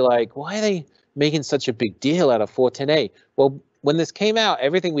might be like, why are they making such a big deal out of 410A? Well, when this came out,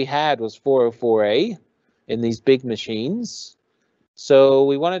 everything we had was 404A in these big machines. So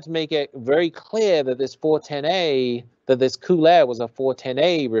we wanted to make it very clear that this 410A, that this Koolaire was a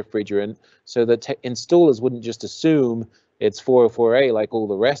 410A refrigerant, so that installers wouldn't just assume it's 404A like all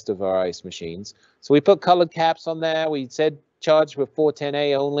the rest of our ice machines. So we put colored caps on there. We said charged with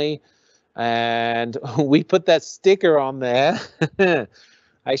 410A only, and we put that sticker on there.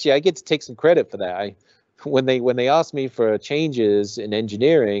 Actually, I get to take some credit for that. When they asked me for changes in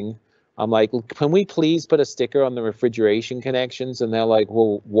engineering, I'm like, can we please put a sticker on the refrigeration connections? And they're like,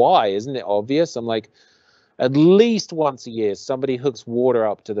 well, why? Isn't it obvious? I'm like, at least once a year, somebody hooks water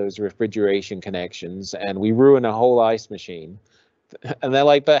up to those refrigeration connections and we ruin a whole ice machine. And they're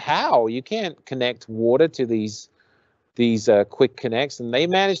like, but how? You can't connect water to these quick connects. And they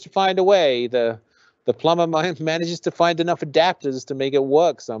managed to find a way. The plumber manages to find enough adapters to make it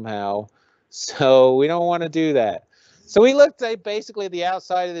work somehow. So we don't want to do that. So we looked at basically the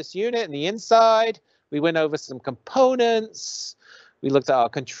outside of this unit and the inside. We went over some components. We looked at our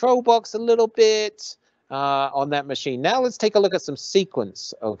control box a little bit on that machine. Now let's take a look at some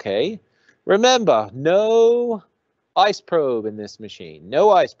sequence, okay? Remember, no ice probe in this machine,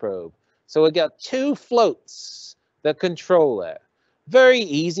 no ice probe. So we got 2 floats that control it. Very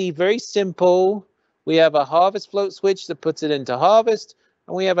easy, very simple. We have a harvest float switch that puts it into harvest,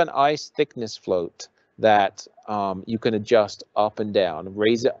 and we have an ice thickness float that you can adjust up and down,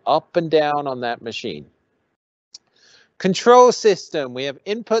 raise it up and down on that machine. Control system, we have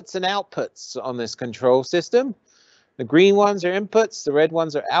inputs and outputs on this control system. The green ones are inputs, the red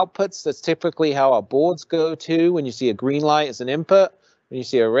ones are outputs. That's typically how our boards go to. When you see a green light, it's an input. When you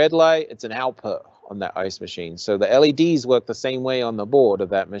see a red light, it's an output on that ice machine. So the LEDs work the same way on the board of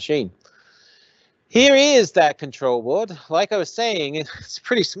that machine. Here is that control board. Like I was saying, it's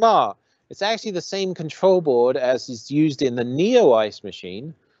pretty smart. It's actually the same control board as is used in the Neo ice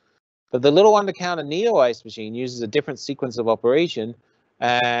machine, but the little Undercounter Neo ice machine uses a different sequence of operation.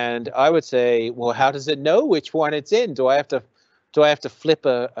 And I would say, well, how does it know which one it's in? Do I have to flip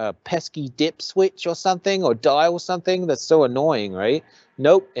a pesky dip switch or something, or dial something? That's so annoying, right?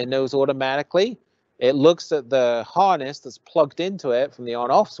 Nope, it knows automatically. It looks at the harness that's plugged into it from the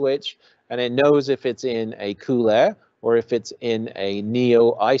on-off switch, and it knows if it's in a Koolaire or if it's in a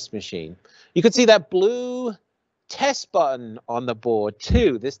Neo ice machine. You can see that blue test button on the board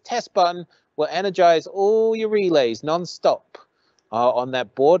too. This test button will energize all your relays non-stop on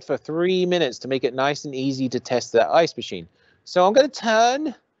that board for 3 minutes to make it nice and easy to test that ice machine. So I'm going to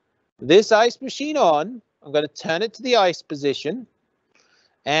turn this ice machine on. I'm going to turn it to the ice position.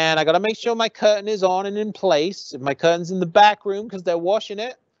 And I got to make sure my curtain is on and in place. If my curtain's in the back room because they're washing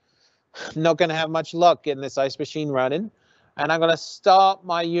it, I'm not going to have much luck getting this ice machine running. And I'm going to start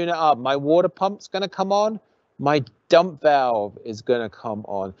my unit up. My water pump's going to come on. My dump valve is going to come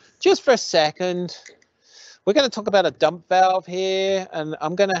on. Just for a second, we're going to talk about a dump valve here. And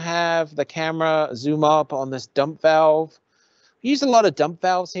I'm going to have the camera zoom up on this dump valve. We use a lot of dump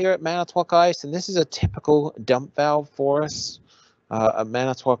valves here at Manitowoc Ice, and this is a typical dump valve for us at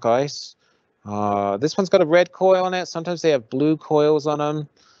Manitowoc Ice. This one's got a red coil on it. Sometimes they have blue coils on them.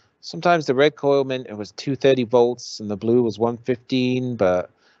 Sometimes the red coil meant it was 230 volts and the blue was 115,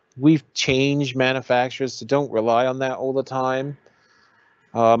 but we've changed manufacturers, so don't rely on that all the time.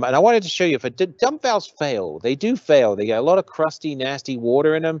 And I wanted to show you, if dump valves fail, they do fail. They get a lot of crusty, nasty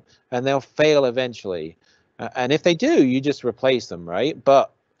water in them, and they'll fail eventually. And if they do, you just replace them, right?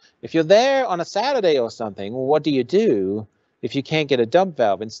 But if you're there on a Saturday or something, well, what do you do if you can't get a dump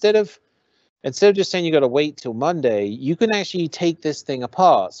valve? Instead of just saying you got to wait till Monday, you can actually take this thing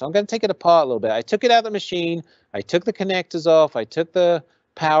apart. So I'm going to take it apart a little bit. I took it out of the machine. I took the connectors off. I took the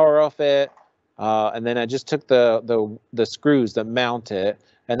power off it. And then I just took the screws that mount it.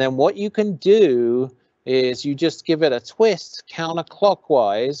 And then what you can do is you just give it a twist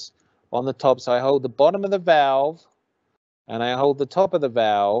counterclockwise on the top. So I hold the bottom of the valve and I hold the top of the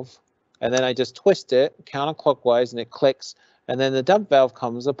valve, and then I just twist it counterclockwise and it clicks, and then the dump valve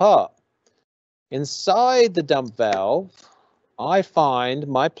comes apart. Inside the dump valve, I find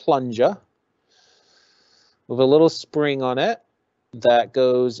my plunger with a little spring on it that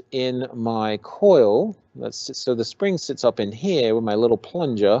goes in my coil. So the spring sits up in here with my little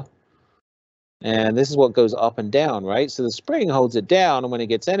plunger. And this is what goes up and down, right? So the spring holds it down, and when it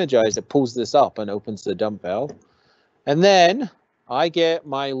gets energized, it pulls this up and opens the dump valve. And then I get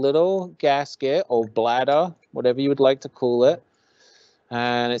my little gasket or bladder, whatever you would like to call it,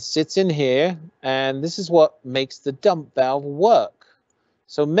 and it sits in here, and this is what makes the dump valve work.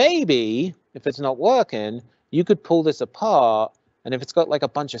 So maybe if it's not working, you could pull this apart, and if it's got like a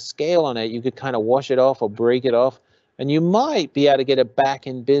bunch of scale on it, you could kind of wash it off or break it off, and you might be able to get it back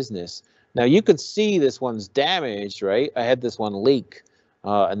in business. Now you can see this one's damaged, right? I had this one leak,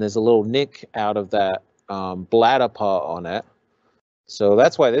 and there's a little nick out of that bladder part on it. So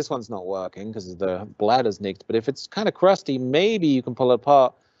that's why this one's not working, because the bladder's nicked. But if it's kind of crusty, maybe you can pull it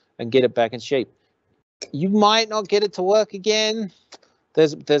apart and get it back in shape. You might not get it to work again.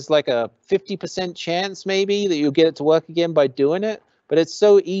 There's like a 50% chance maybe that you'll get it to work again by doing it. But it's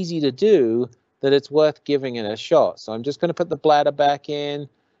so easy to do that it's worth giving it a shot. So I'm just going to put the bladder back in.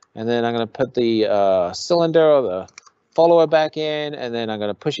 And then I'm going to put the cylinder or the follower back in, and then I'm going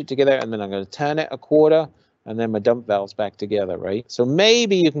to push it together, and then I'm going to turn it a quarter, and then my dump valve's back together, right? So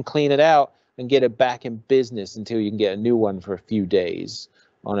maybe you can clean it out and get it back in business until you can get a new one for a few days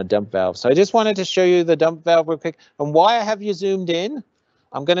on a dump valve. So I just wanted to show you the dump valve real quick. And why I have you zoomed in,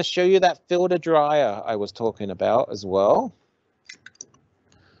 I'm going to show you that filter dryer I was talking about as well.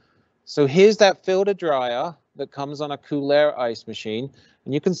 So here's that filter dryer that comes on a Koolaire ice machine.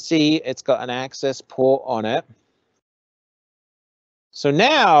 And you can see it's got an access port on it. So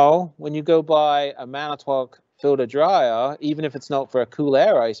now when you go buy a Manitowoc filter dryer, even if it's not for a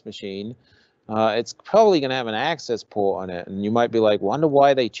Koolaire ice machine, it's probably going to have an access port on it. And you might be like, wonder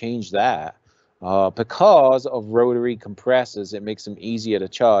why they changed that. Because of rotary compressors, it makes them easier to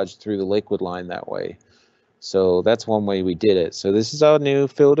charge through the liquid line that way. So that's one way we did it. So this is our new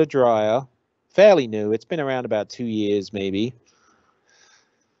filter dryer. Fairly new. It's been around about 2 years maybe.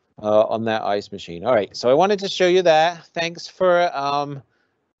 On that ice machine. All right, so I wanted to show you that. Thanks for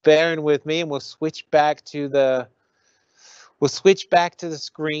bearing with me, and we'll switch back to the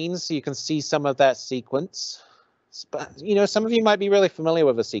screen so you can see some of that sequence. But, you know, some of you might be really familiar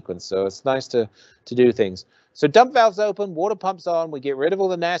with a sequence, so it's nice to do things. So dump valve's open, water pump's on, we get rid of all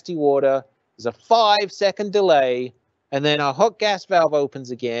the nasty water. There's a 5-second delay, and then our hot gas valve opens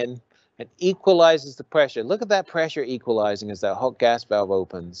again and equalizes the pressure. Look at that pressure equalizing as that hot gas valve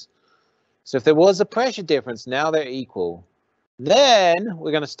opens. So if there was a pressure difference, now they're equal. Then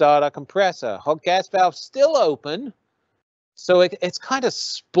we're going to start our compressor. Hot gas valve still open. So it's kind of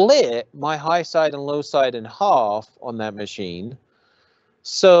split my high side and low side in half on that machine.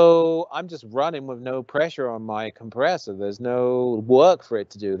 So I'm just running with no pressure on my compressor. There's no work for it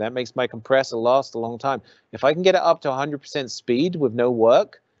to do. That makes my compressor last a long time. If I can get it up to 100% speed with no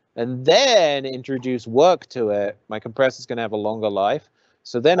work and then introduce work to it, my compressor is going to have a longer life.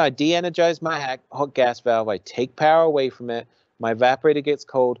 So then I de-energize my hot gas valve. I take power away from it. My evaporator gets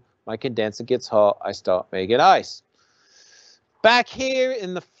cold. My condenser gets hot. I start making ice. Back here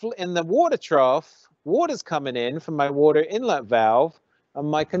in the water trough, water's coming in from my water inlet valve, and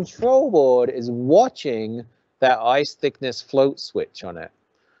my control board is watching that ice thickness float switch on it.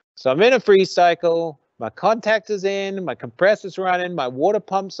 So I'm in a freeze cycle, my contactor's in, my compressor's running, my water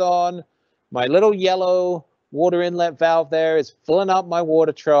pump's on, my little yellow water inlet valve there is filling up my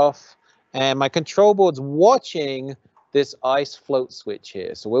water trough, and my control board's watching this ice float switch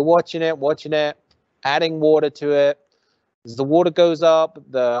here. So we're watching it, adding water to it. As the water goes up,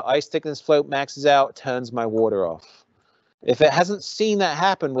 the ice thickness float maxes out, turns my water off. If it hasn't seen that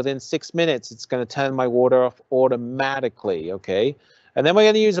happen within 6 minutes, it's going to turn my water off automatically, okay? And then we're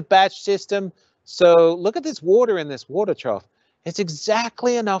going to use a batch system. So look at this water in this water trough. It's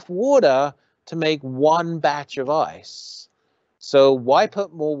exactly enough water to make one batch of ice. So why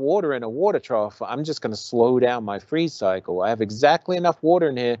put more water in a water trough? I'm just going to slow down my freeze cycle. I have exactly enough water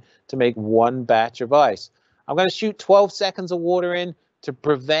in here to make one batch of ice. I'm going to shoot 12 seconds of water in to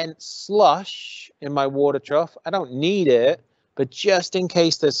prevent slush in my water trough. I don't need it, but just in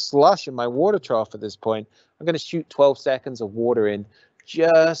case there's slush in my water trough at this point, I'm going to shoot 12 seconds of water in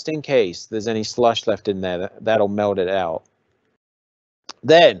just in case there's any slush left in there. That'll melt it out.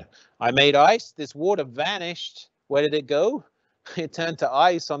 Then I made ice. This water vanished. Where did it go? It turned to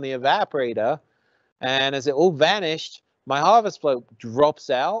ice on the evaporator. And as it all vanished, my harvest float drops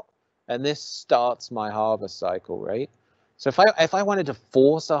out. And this starts my harvest cycle, right? So if I wanted to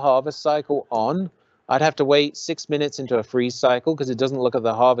force a harvest cycle on, I'd have to wait 6 minutes into a freeze cycle because it doesn't look at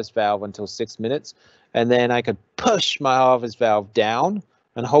the harvest valve until 6 minutes. And then I could push my harvest valve down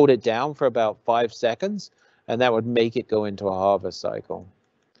and hold it down for about 5 seconds. And that would make it go into a harvest cycle.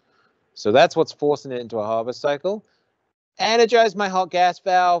 So that's what's forcing it into a harvest cycle. Energize my hot gas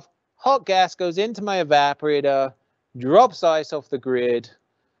valve. Hot gas goes into my evaporator, drops ice off the grid.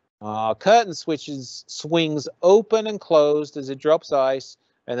 Curtain swings open and closed as it drops ice,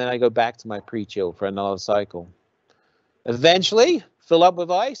 and then I go back to my pre-chill for another cycle. Eventually, fill up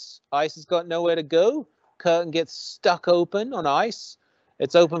with ice. Ice has got nowhere to go. Curtain gets stuck open on ice.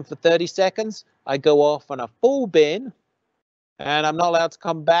 It's open for 30 seconds. I go off on a full bin, and I'm not allowed to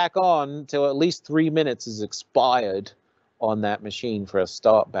come back on until at least 3 minutes is expired on that machine for a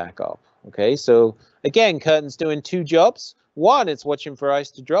start back up. Okay, so again, curtain's doing 2 jobs. 1, it's watching for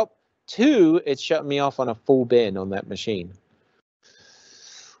ice to drop. 2, it's shutting me off on a full bin on that machine.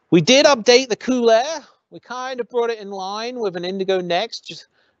 We did update the Koolaire. We kind of brought it in line with an Indigo Next, just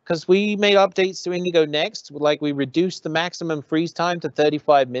because we made updates to Indigo Next. Like we reduced the maximum freeze time to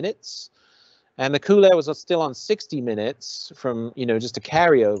 35 minutes. And the Koolaire was still on 60 minutes from, just a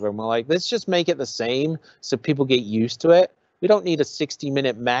carryover. And we're like, let's just make it the same so people get used to it. We don't need a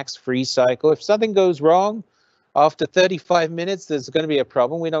 60-minute max freeze cycle. If something goes wrong, after 35 minutes, there's going to be a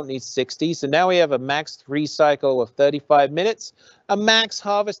problem. We don't need 60. So now we have a max freeze cycle of 35 minutes. A max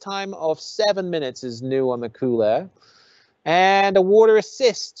harvest time of 7 minutes is new on the Koolaire. And a water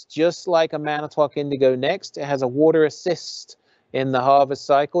assist, just like a Manitowoc Indigo Next. It has a water assist in the harvest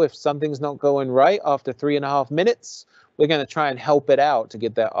cycle. If something's not going right after 3.5 minutes, we're going to try and help it out to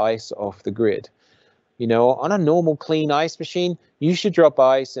get that ice off the grid. On a normal clean ice machine, you should drop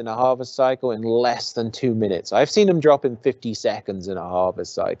ice in a harvest cycle in less than 2 minutes. I've seen them drop in 50 seconds in a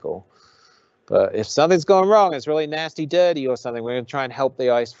harvest cycle. But if something's going wrong, it's really nasty, dirty or something, we're going to try and help the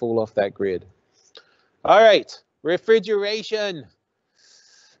ice fall off that grid. All right, refrigeration.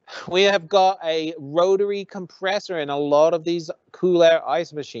 We have got a rotary compressor in a lot of these Koolaire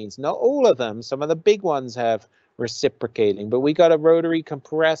ice machines. Not all of them. Some of the big ones have reciprocating, but we got a rotary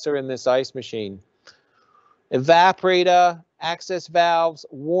compressor in this ice machine. Evaporator, access valves,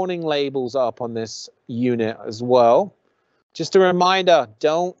 warning labels up on this unit as well. Just a reminder,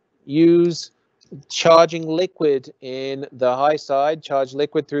 don't use charging liquid in the high side. Charge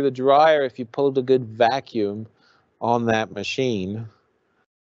liquid through the dryer if you pulled a good vacuum on that machine.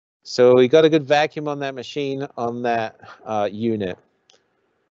 So we got a good vacuum on that machine on that unit.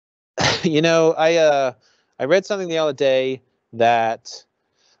 I read something the other day that,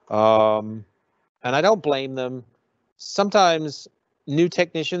 and I don't blame them. Sometimes new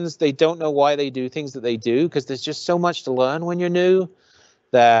technicians, they don't know why they do things that they do because there's just so much to learn when you're new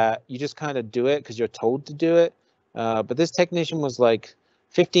that you just kind of do it because you're told to do it. But this technician was like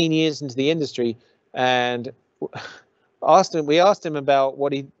 15 years into the industry, and we asked him about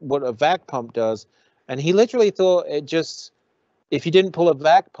what a vac pump does, and he literally thought it just, if you didn't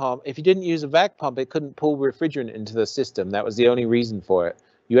use a vac pump, it couldn't pull refrigerant into the system. That was the only reason for it.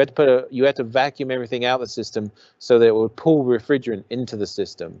 You had to vacuum everything out of the system so that it would pull refrigerant into the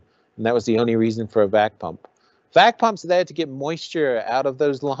system, and that was the only reason for a vac pump. Vac pumps are there to get moisture out of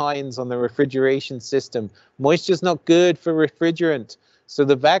those lines on the refrigeration system. Moisture's not good for refrigerant, so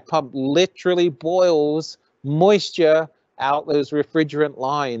the vac pump literally boils moisture out those refrigerant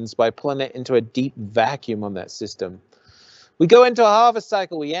lines by pulling it into a deep vacuum on that system. We go into a harvest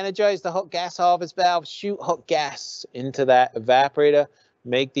cycle. We energize the hot gas harvest valve, shoot hot gas into that evaporator,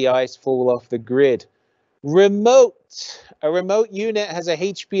 make the ice fall off the grid. A remote unit has a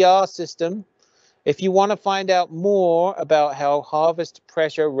HPR system. If you want to find out more about how harvest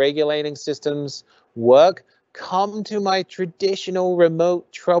pressure regulating systems work, come to my traditional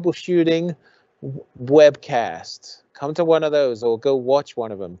remote troubleshooting webcast. Come to one of those or go watch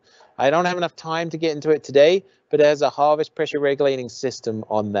one of them. I don't have enough time to get into it today, but it has a harvest pressure regulating system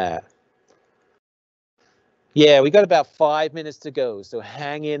on that. Yeah, we got about 5 minutes to go, so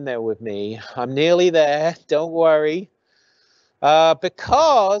hang in there with me. I'm nearly there, don't worry.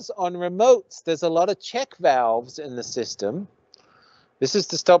 Because on remotes, there's a lot of check valves in the system. This is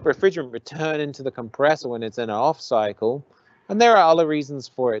to stop refrigerant return into the compressor when it's in an off cycle. And there are other reasons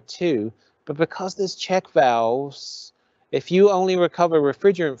for it too. But because there's check valves, if you only recover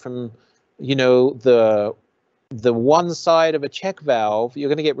refrigerant from, you know, the one side of a check valve, you're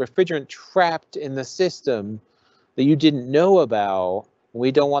going to get refrigerant trapped in the system that you didn't know about.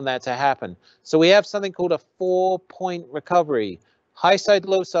 We don't want that to happen. So we have something called a 4-point recovery. High side,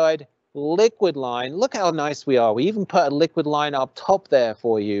 low side, liquid line. Look how nice we are. We even put a liquid line up top there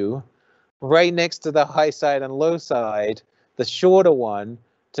for you, right next to the high side and low side, the shorter one,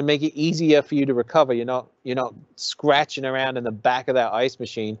 to make it easier for you to recover. You're not scratching around in the back of that ice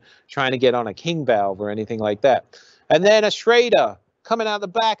machine trying to get on a king valve or anything like that. And then a Schrader coming out the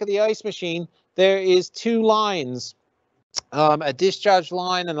back of the ice machine. There is 2 lines. A discharge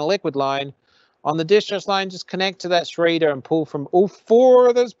line and a liquid line. On the discharge line, just connect to that Schrader and pull from all 4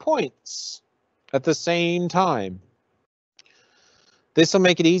 of those points at the same time. This will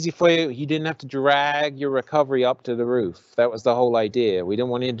make it easy for you. You didn't have to drag your recovery up to the roof. That was the whole idea. We didn't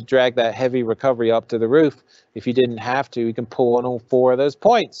want you to drag that heavy recovery up to the roof. If you didn't have to, you can pull on all 4 of those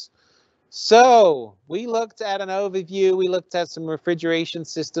points. So we looked at an overview. We looked at some refrigeration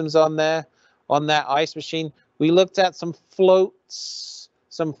systems on there, on that ice machine. We looked at some floats,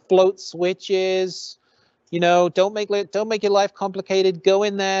 some float switches. You know, don't make your life complicated. Go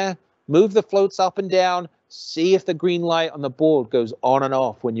in there, move the floats up and down, see if the green light on the board goes on and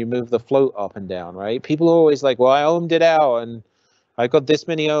off when you move the float up and down, right? People are always like, well, I ohmed it out and I got this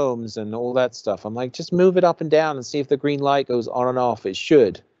many ohms and all that stuff. I'm like, just move it up and down and see if the green light goes on and off. It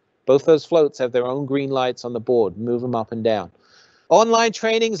should. Both those floats have their own green lights on the board. Move them up and down. Online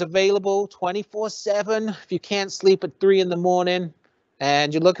training is available 24/7. If you can't sleep at 3 in the morning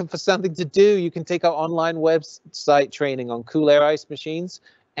and you're looking for something to do, you can take our online website training on Koolaire ice machines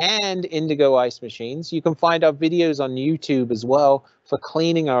and Indigo ice machines. You can find our videos on YouTube as well for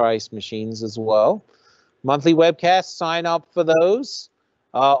cleaning our ice machines as well. Monthly webcasts, sign up for those.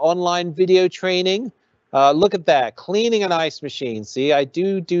 Online video training. Look at that, cleaning an ice machine. See, I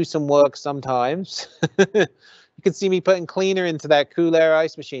do some work sometimes. You can see me putting cleaner into that Koolaire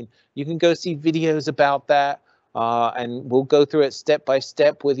ice machine. You can go see videos about that, and we'll go through it step by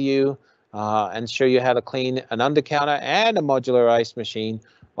step with you and show you how to clean an Undercounter and a modular ice machine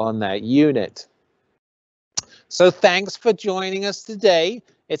on that unit. So thanks for joining us today.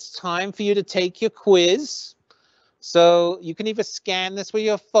 It's time for you to take your quiz. So you can either scan this with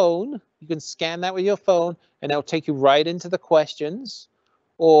your phone. You can scan that with your phone, and it'll take you right into the questions.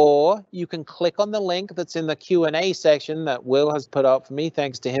 Or you can click on the link that's in the Q&A section that Will has put up for me.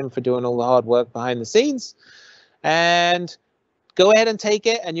 Thanks to him for doing all the hard work behind the scenes. And go ahead and take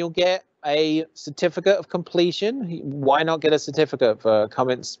it, and you'll get a certificate of completion. Why not get a certificate for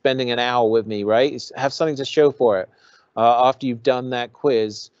coming spending an hour with me, right? Have something to show for it after you've done that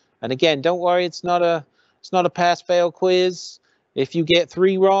quiz. And again, don't worry, it's not a pass-fail quiz. If you get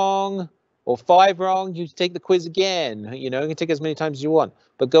 3 wrong or 5 wrong, you take the quiz again. You know, you can take as many times as you want.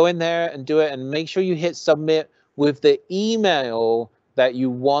 But go in there and do it, and make sure you hit submit with the email that you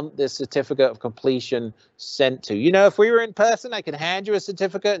want this certificate of completion sent to. You know, if we were in person, I could hand you a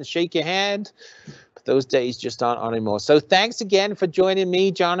certificate and shake your hand, but those days just aren't anymore. So thanks again for joining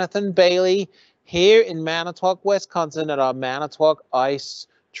me, Jonathan Bailey, here in Manitowoc, Wisconsin at our Manitowoc Ice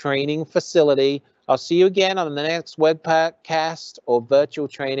Training Facility. I'll see you again on the next webcast or virtual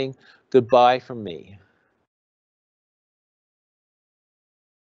training. Goodbye from me.